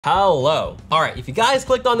Hello. Alright, if you guys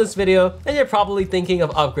clicked on this video, then you're probably thinking of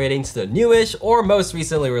upgrading to the newish or most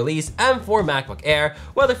recently released M4 MacBook Air,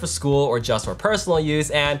 whether for school or just for personal use,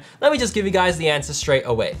 and let me just give you guys the answer straight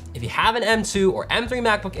away. If you have an M2 or M3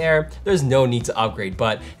 MacBook Air, there's no need to upgrade,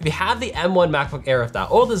 but if you have the M1 MacBook Air with that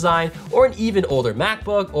old design, or an even older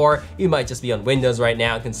MacBook, or you might just be on Windows right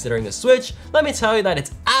now and considering the switch, let me tell you that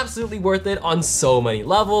it's absolutely worth it on so many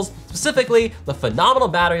levels, specifically the phenomenal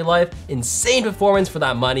battery life, insane performance for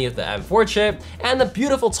that money with the M4 chip, and the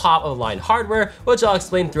beautiful top-of-the-line hardware, which I'll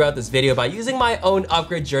explain throughout this video by using my own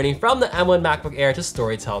upgrade journey from the M1 MacBook Air to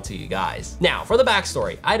storytell to you guys. Now, for the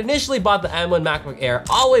backstory, I'd initially bought the M1 MacBook Air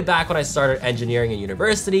all the way back when I started engineering in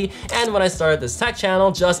university, and when I started this tech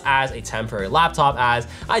channel just as a temporary laptop, as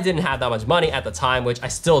I didn't have that much money at the time, which I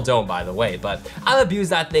still don't, by the way, but I've abused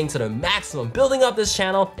that thing to the maximum, building up this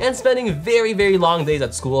channel and spending very long days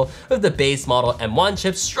at school with the base model M1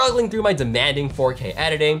 chip, struggling through my demanding 4K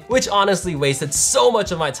editing, which honestly wasted so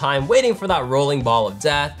much of my time waiting for that rolling ball of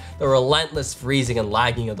death, the relentless freezing and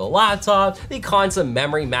lagging of the laptop, the constant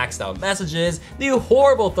memory maxed out messages, the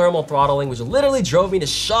horrible thermal throttling which literally drove me to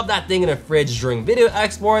shove that thing in a fridge during video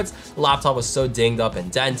exports. The laptop was so dinged up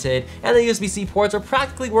and dented, and the USB-C ports were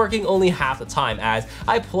practically working only half the time as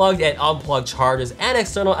I plugged and unplugged chargers and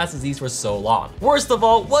external SSDs for so long. Worst of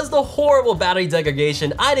all was the horrible battery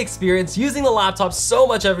degradation I'd experienced using the laptop so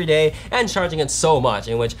much every day and charging it so much,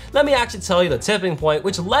 in which let me actually tell you the tipping point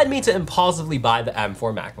which led me to impulsively buy the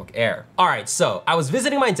M4 MacBook Air. Alright, so I was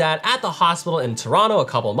visiting my dad at the hospital in Toronto a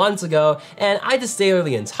couple months ago, and I had to stay there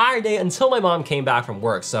the entire day until my mom came back from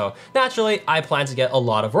work, so naturally I planned to get a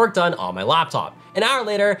lot of work done on my laptop. An hour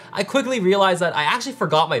later, I quickly realized that I actually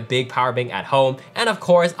forgot my big power bank at home, and of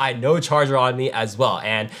course, I had no charger on me as well,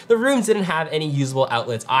 and the room didn't have any usable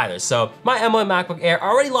outlets either, so my M1 MacBook Air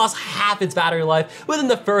already lost half its battery life within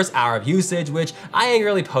the first hour of usage, which I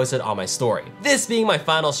angrily posted on my story. This being my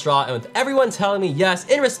final straw, and with everyone telling me yes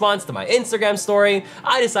in response to my Instagram story,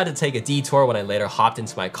 I decided to take a detour when I later hopped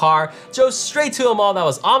into my car, drove straight to a mall that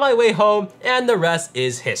was on my way home, and the rest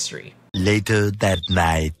is history. Later that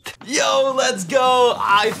night. Yo, let's go!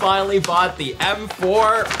 I finally bought the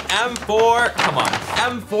M4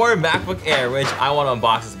 MacBook Air, which I want to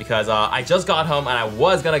unbox this because I just got home and I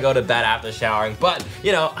was gonna go to bed after showering, but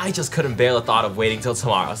you know, I just couldn't bear the thought of waiting till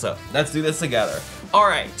tomorrow, so let's do this together. All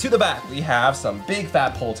right, to the back, we have some big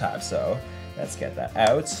fat pull tabs, so let's get that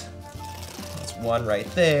out. That's one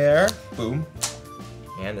right there, boom.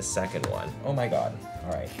 And the second one, oh my God,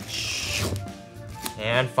 all right.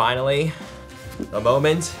 And finally, the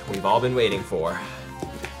moment we've all been waiting for.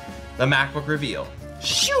 The MacBook reveal.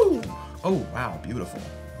 Shoo! Oh, wow, beautiful.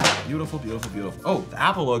 Beautiful. Oh, the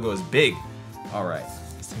Apple logo is big. All right,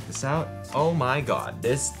 let's take this out. Oh my God,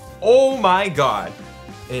 oh my God.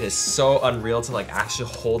 It is so unreal to like actually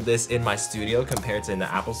hold this in my studio compared to in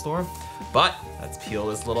the Apple store. But let's peel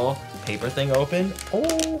this little paper thing open.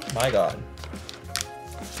 Oh my God.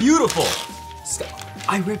 Beautiful.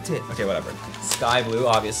 I ripped it. Okay, whatever. Sky blue,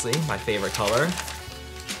 obviously, my favorite color.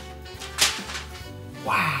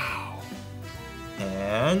 Wow.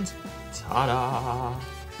 And ta-da.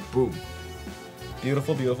 Boom.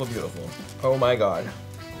 Beautiful. Oh my God.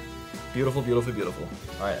 Beautiful.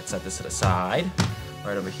 All right, let's set this to the side,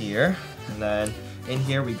 right over here. And then in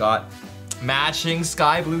here we got matching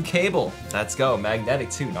sky blue cable. Let's go, magnetic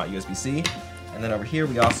too, not USB-C. And then over here,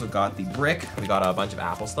 we also got the brick. We got a bunch of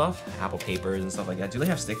Apple stuff, Apple papers and stuff like that. Do they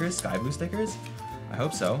have stickers, sky blue stickers? I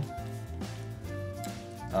hope so.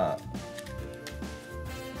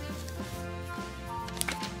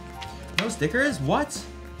 No stickers? What?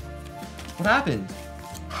 What happened?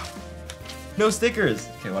 No stickers.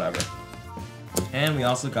 Okay, whatever. And we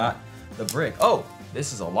also got the brick. Oh,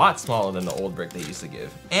 this is a lot smaller than the old brick they used to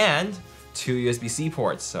give. And 2 USB-C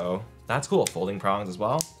ports, so that's cool. Folding prongs as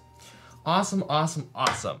well. Awesome.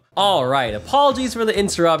 All right, apologies for the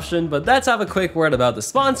interruption, but let's have a quick word about the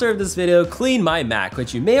sponsor of this video, Clean My Mac,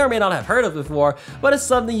 which you may or may not have heard of before, but it's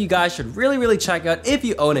something you guys should really check out if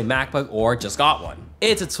you own a MacBook or just got one.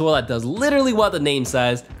 It's a tool that does literally what the name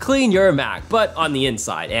says, clean your Mac, but on the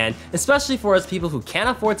inside. And especially for us people who can't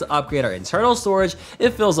afford to upgrade our internal storage, it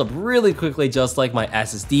fills up really quickly just like my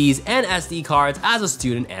SSDs and SD cards as a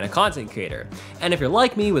student and a content creator. And if you're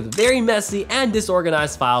like me with very messy and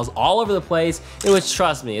disorganized files all over the place, in which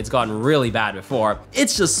trust me, it's gotten really bad before,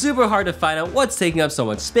 it's just super hard to find out what's taking up so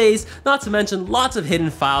much space, not to mention lots of hidden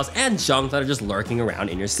files and junk that are just lurking around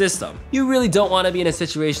in your system. You really don't want to be in a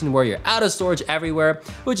situation where you're out of storage everywhere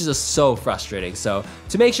everywhere, which is just so frustrating. So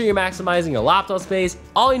to make sure you're maximizing your laptop space,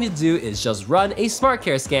 all you need to do is just run a smart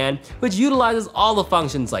care scan, which utilizes all the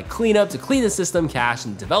functions like cleanup to clean the system cache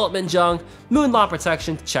and development junk, moonlaw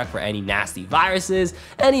protection to check for any nasty viruses,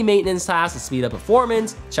 any maintenance tasks to speed up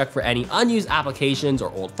performance, check for any unused applications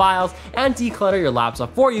or old files, and declutter your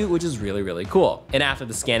laptop for you, which is really cool. And after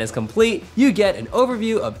the scan is complete, you get an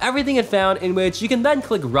overview of everything it found, in which you can then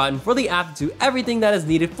click run for the app to do everything that is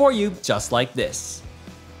needed for you, just like this.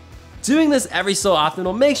 Doing this every so often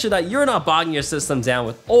will make sure that you're not bogging your system down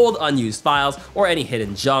with old unused files or any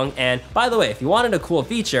hidden junk. And by the way, if you wanted a cool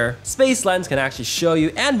feature, Space Lens can actually show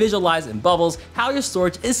you and visualize in bubbles how your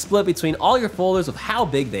storage is split between all your folders with how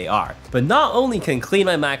big they are. But not only can Clean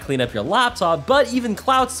My Mac clean up your laptop, but even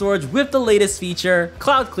cloud storage with the latest feature,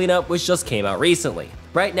 Cloud Cleanup, which just came out recently.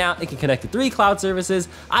 Right now, it can connect to 3 cloud services: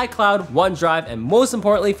 iCloud, OneDrive, and most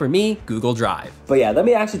importantly for me, Google Drive. But yeah, let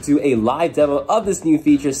me actually do a live demo of this new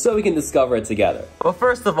feature so we can discover it together. But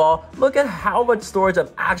first of all, look at how much storage I'm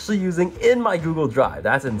actually using in my Google Drive.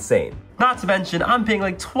 That's insane. Not to mention, I'm paying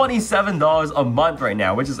like $27 a month right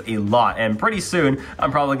now, which is a lot. And pretty soon,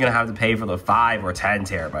 I'm probably gonna have to pay for the 5 or 10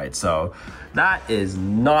 terabytes. So that is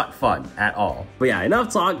not fun at all. But yeah,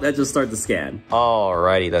 enough talk, let's just start the scan.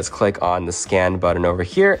 Alrighty, let's click on the scan button over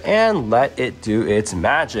here and let it do its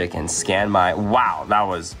magic and scan my, wow,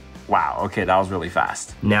 okay, that was really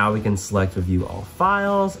fast. Now we can select review all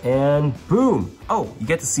files and boom. Oh, you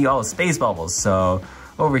get to see all the space bubbles. So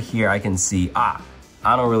over here I can see, I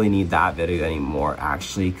don't really need that video anymore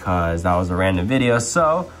actually, because that was a random video.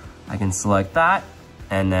 So I can select that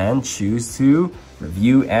and then choose to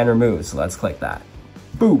review and remove. So let's click that.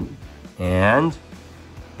 Boom. And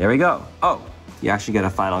there we go. Oh, you actually get a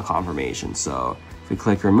final confirmation. So if we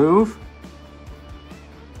click remove,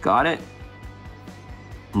 got it.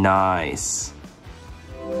 Nice.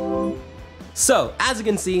 So, as you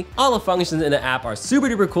can see, all the functions in the app are super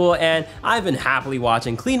duper cool, and I've been happily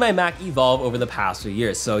watching Clean My Mac evolve over the past few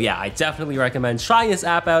years. So yeah, I definitely recommend trying this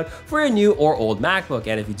app out for a new or old MacBook.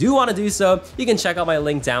 And if you do want to do so, you can check out my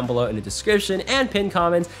link down below in the description and pinned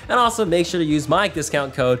comments, and also make sure to use my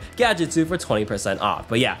discount code Gadgetsu for 20% off.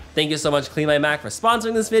 But yeah, thank you so much Clean My Mac for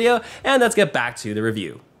sponsoring this video, and let's get back to the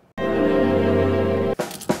review.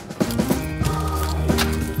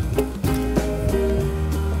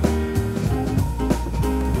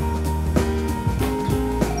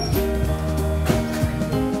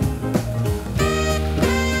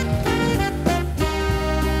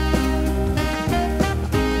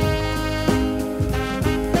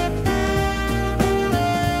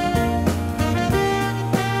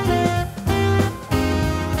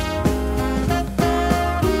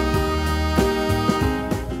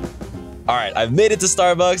 Alright, I've made it to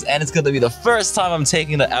Starbucks, and it's going to be the first time I'm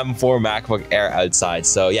taking the M4 MacBook Air outside.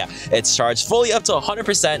 So yeah, it's charged fully up to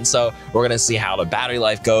 100%, so we're going to see how the battery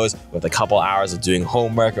life goes with a couple hours of doing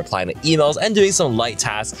homework, replying to emails, and doing some light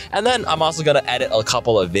tasks. And then I'm also going to edit a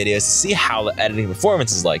couple of videos to see how the editing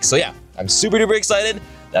performance is like. So yeah, I'm super duper excited.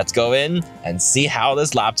 Let's go in and see how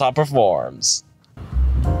this laptop performs.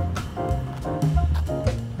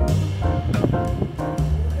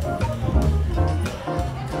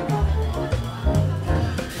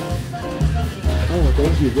 Oh,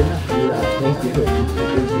 thank you. Did not do that. Thank you.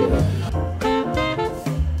 Appreciate it.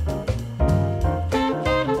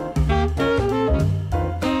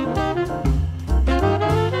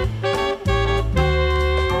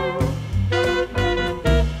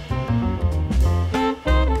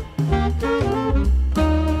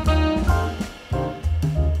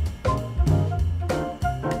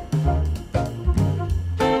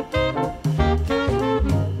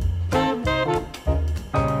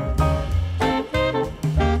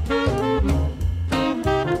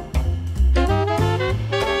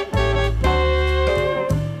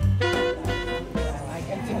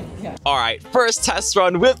 Alright, first test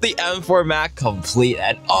run with the M4 Mac complete,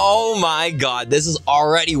 and oh my god, this is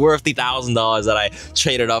already worth the $1,000 that I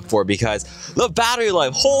traded up for, because the battery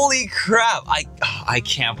life, holy crap, I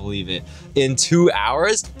can't believe it. In 2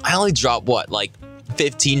 hours, I only dropped what, like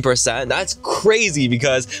 15%? That's crazy,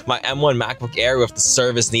 because my M1 MacBook Air with the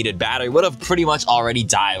service needed battery would have pretty much already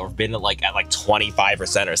died or been at like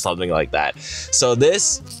 25% or something like that. So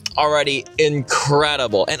this already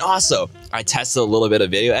incredible. And also I tested a little bit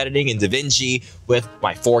of video editing in DaVinci with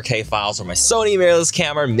my 4K files from my Sony mirrorless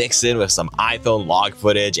camera mixed in with some iPhone log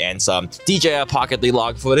footage and some DJI Pocket 3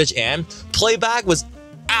 log footage, and playback was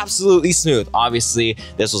absolutely smooth. Obviously,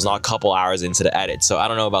 this was not a couple hours into the edit, so I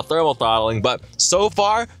don't know about thermal throttling, but so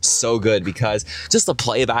far, so good, because just the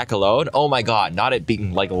playback alone, oh my god, not it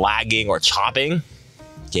being like lagging or chopping,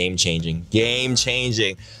 game changing, game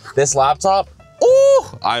changing. This laptop, ooh!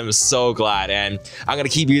 I'm so glad, and I'm gonna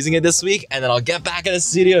keep using it this week, and then I'll get back in the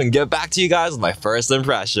studio and get back to you guys with my first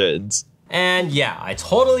impressions. And yeah, I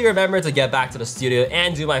totally remember to get back to the studio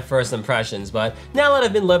and do my first impressions, but now that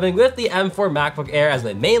I've been living with the M4 MacBook Air as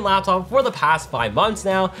my main laptop for the past 5 months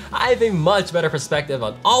now, I have a much better perspective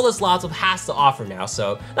on all this laptop has to offer now,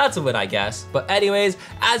 so that's a win, I guess. But anyways,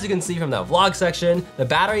 as you can see from that vlog section, the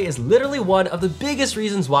battery is literally one of the biggest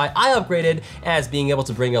reasons why I upgraded, as being able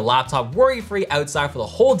to bring your laptop worry-free outside for the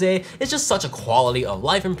whole day is just such a quality of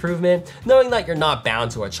life improvement, knowing that you're not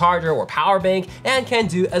bound to a charger or power bank and can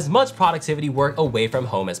do as much productivity work away from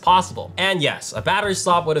home as possible. And yes, a battery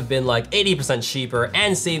swap would have been like 80% cheaper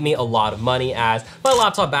and saved me a lot of money, as my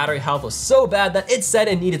laptop battery health was so bad that it said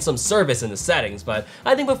it needed some service in the settings, but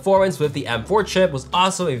I think performance with the M4 chip was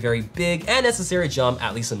also a very big and necessary jump,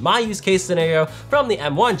 at least in my use case scenario, from the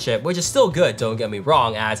M1 chip, which is still good, don't get me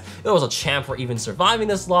wrong, as it was a champ for even surviving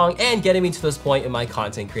this long and getting me to this point in my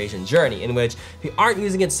content creation journey, in which if you aren't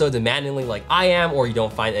using it so demandingly like I am, or you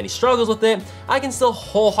don't find any struggles with it, I can still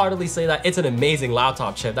wholeheartedly say that it's an amazing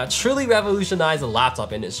laptop chip that truly revolutionized the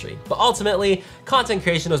laptop industry. But ultimately, content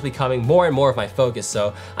creation was becoming more and more of my focus,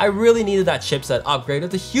 so I really needed that chipset upgrade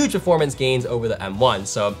with the huge performance gains over the M1,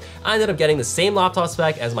 so I ended up getting the same laptop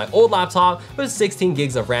spec as my old laptop with 16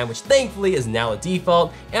 gigs of RAM, which thankfully is now a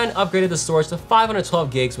default, and upgraded the storage to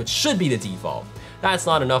 512 gigs, which should be the default. That's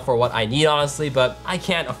not enough for what I need, honestly, but I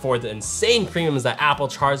can't afford the insane premiums that Apple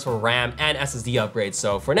charges for RAM and SSD upgrades,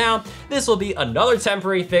 so for now, this will be another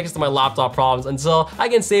temporary fix to my laptop problems until I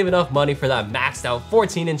can save enough money for that maxed out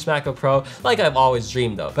 14-inch MacBook Pro like I've always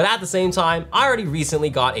dreamed of. But at the same time, I already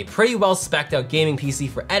recently got a pretty well spec'd out gaming PC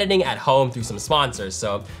for editing at home through some sponsors,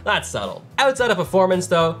 so that's settled. Outside of performance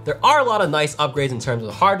though, there are a lot of nice upgrades in terms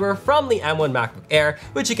of hardware from the M1 MacBook Air,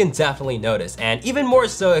 which you can definitely notice, and even more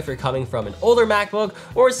so if you're coming from an older MacBook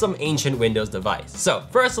or some ancient Windows device. So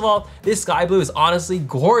first of all, this sky blue is honestly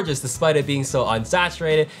gorgeous despite it being so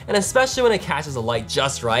unsaturated, and especially when it catches the light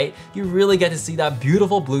just right, you really get to see that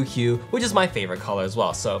beautiful blue hue, which is my favorite color as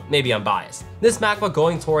well, so maybe I'm biased. This MacBook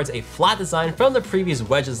going towards a flat design from the previous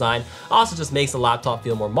wedge design also just makes the laptop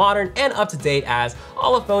feel more modern and up to date, as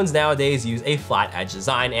all the phones nowadays use a flat edge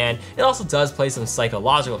design, and it also does play some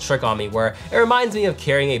psychological trick on me where it reminds me of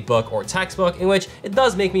carrying a book or textbook, in which it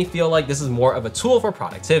does make me feel like this is more of a tool for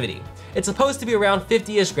productivity. It's supposed to be around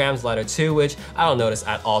 50-ish grams lighter too, which I don't notice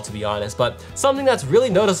at all to be honest, but something that's really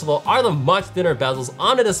noticeable are the much thinner bezels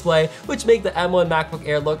on the display, which make the M1 MacBook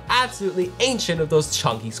Air look absolutely ancient with those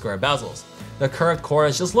chunky square bezels. The curved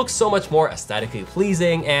corners just look so much more aesthetically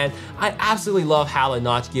pleasing, and I absolutely love how the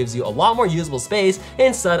notch gives you a lot more usable space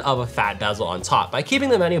instead of a fat bezel on top by keeping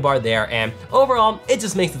the menu bar there, and overall, it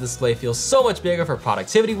just makes the display feel so much bigger for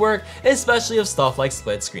productivity work, especially of stuff like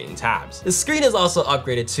split screening tabs. The screen is also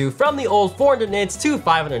upgraded too from the old 400 nits to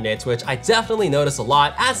 500 nits, which I definitely notice a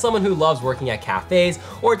lot as someone who loves working at cafes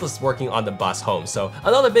or just working on the bus home, so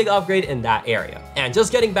another big upgrade in that area. And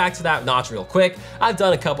just getting back to that notch real quick, I've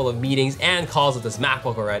done a couple of meetings and calls with this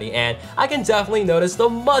MacBook already, and I can definitely notice the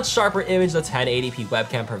much sharper image the 1080p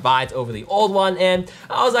webcam provides over the old one, and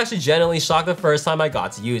I was actually genuinely shocked the first time I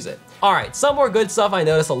got to use it. Alright, some more good stuff I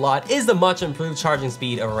notice a lot is the much improved charging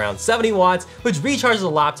speed of around 70 watts, which recharges the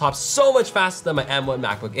laptop so much faster than my M1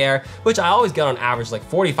 MacBook Air, which I always get on average like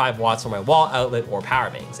 45 watts for my wall outlet or power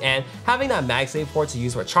banks. And having that MagSafe port to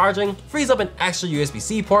use for charging frees up an extra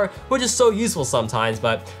USB-C port, which is so useful sometimes,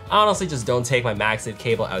 but I honestly just don't take my MagSafe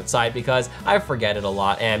cable outside because I forget it a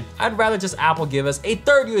lot, and I'd rather just Apple give us a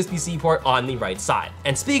third USB-C port on the right side.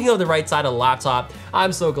 And speaking of the right side of the laptop,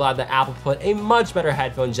 I'm so glad that Apple put a much better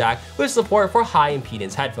headphone jack with support for high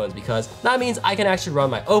impedance headphones, because that means I can actually run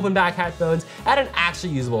my open back headphones at an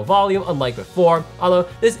actually usable volume unlike before, although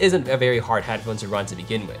this isn't a very hard headphone to run to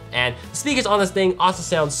begin with. And the speakers on this thing also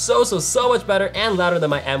sound so much better and louder than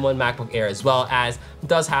my M1 MacBook Air, as well as it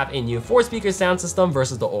does have a new 4-speaker sound system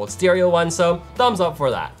versus the old stereo one, so thumbs up for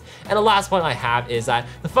that. And the last point I have is that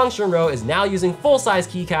the function row is now using full-size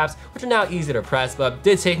keycaps, which are now easy to press, but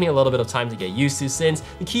did take me a little bit of time to get used to since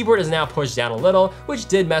the keyboard is now pushed down a little, which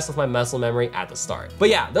did mess with my muscle memory at the start. But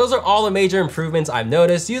yeah, those are all the major improvements I've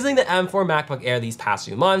noticed using the M4 MacBook Air these past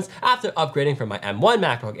few months after upgrading from my M1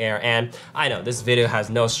 MacBook Air. And I know this video has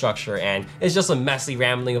no structure and it's just a messy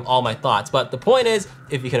rambling of all my thoughts, but the point is,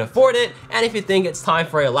 if you can afford it, and if you think it's time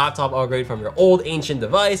for a laptop upgrade from your old ancient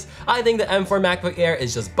device, I think the M4 MacBook Air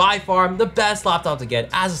is just by far the best laptop to get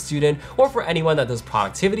as a student or for anyone that does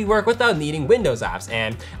productivity work without needing Windows apps.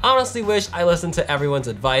 And I honestly wish I listened to everyone's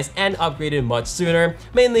advice and upgraded much sooner,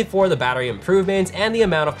 mainly for the battery improvements and the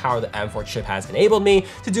amount of power the M4 chip has enabled me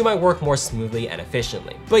to do my work more smoothly and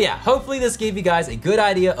efficiently. But yeah, hopefully this gave you guys a good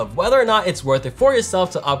idea of whether or not it's worth it for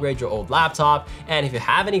yourself to upgrade your old laptop. And if you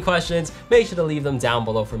have any questions, make sure to leave them down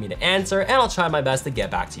below for me to answer, and I'll try my best to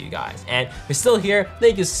get back to you guys. And if you're still here,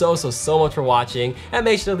 thank you so much for watching, and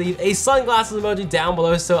make sure to leave a sunglasses emoji down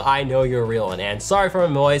below so I know you're a real one. And sorry for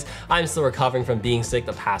my noise, I'm still recovering from being sick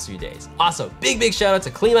the past few days. Also, big shout out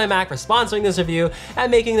to Clean My Mac for sponsoring this review and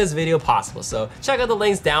making this video possible. So check out the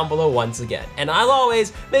links down below once again. And as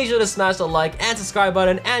always, make sure to smash the like and subscribe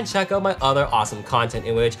button and check out my other awesome content,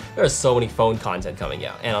 in which there is so many phone content coming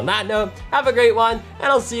out. And on that note, have a great one, and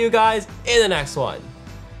I'll see you guys in the next one.